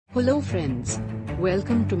Hello friends.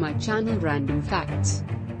 Welcome to my channel Random Facts.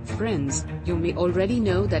 Friends, you may already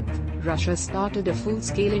know that Russia started a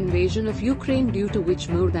full-scale invasion of Ukraine, due to which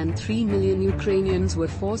more than 3 million Ukrainians were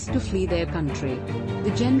forced to flee their country.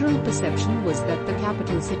 The general perception was that the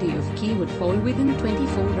capital city of Kyiv would fall within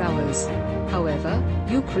 24 hours. However,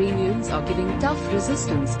 Ukrainians are giving tough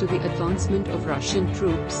resistance to the advancement of Russian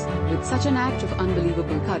troops, with such an act of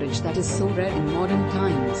unbelievable courage that is so rare in modern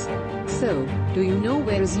times. So, do you know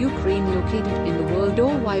where is Ukraine located in the world,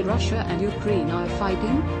 or why Russia and Ukraine are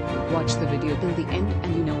fighting? Watch the video till the end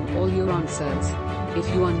and you know all your answers.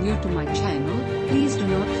 If you are new to my channel, please do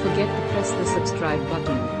not forget to press the subscribe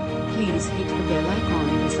button. Please hit the bell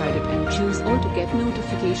icon beside it and choose all to get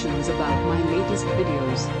notifications about my latest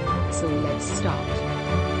videos. So let's start.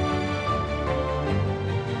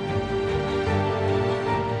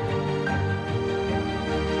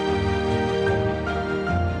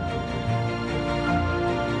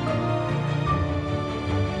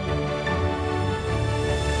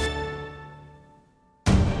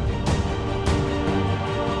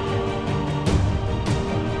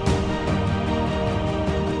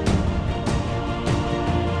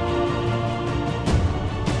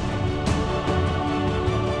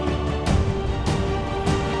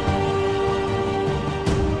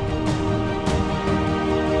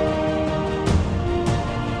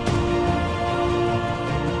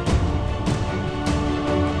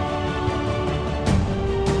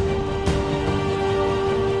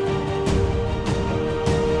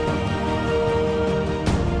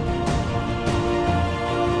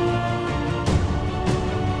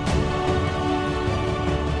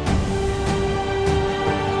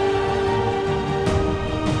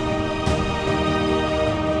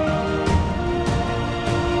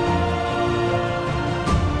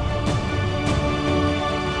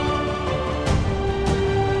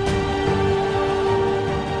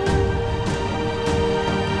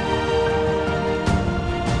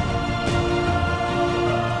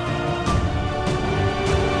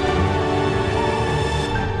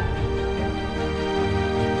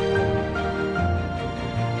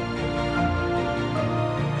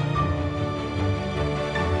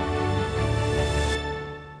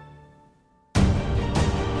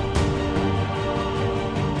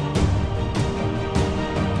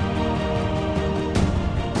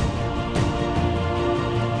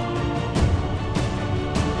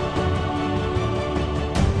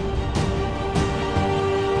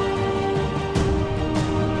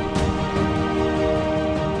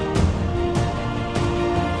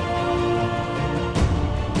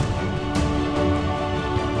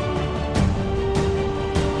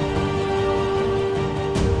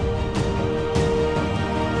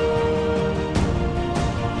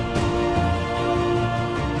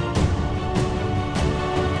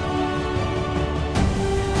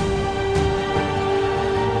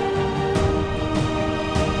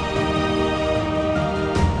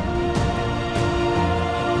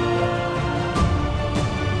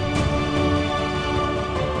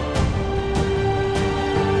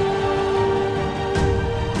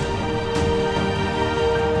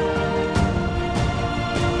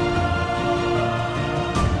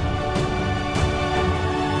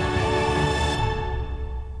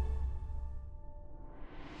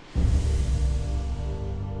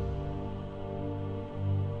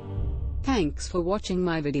 Thanks for watching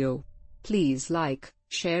my video. Please like,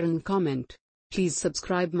 share and comment. Please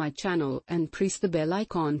subscribe my channel and press the bell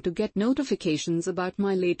icon to get notifications about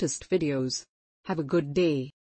my latest videos. Have a good day.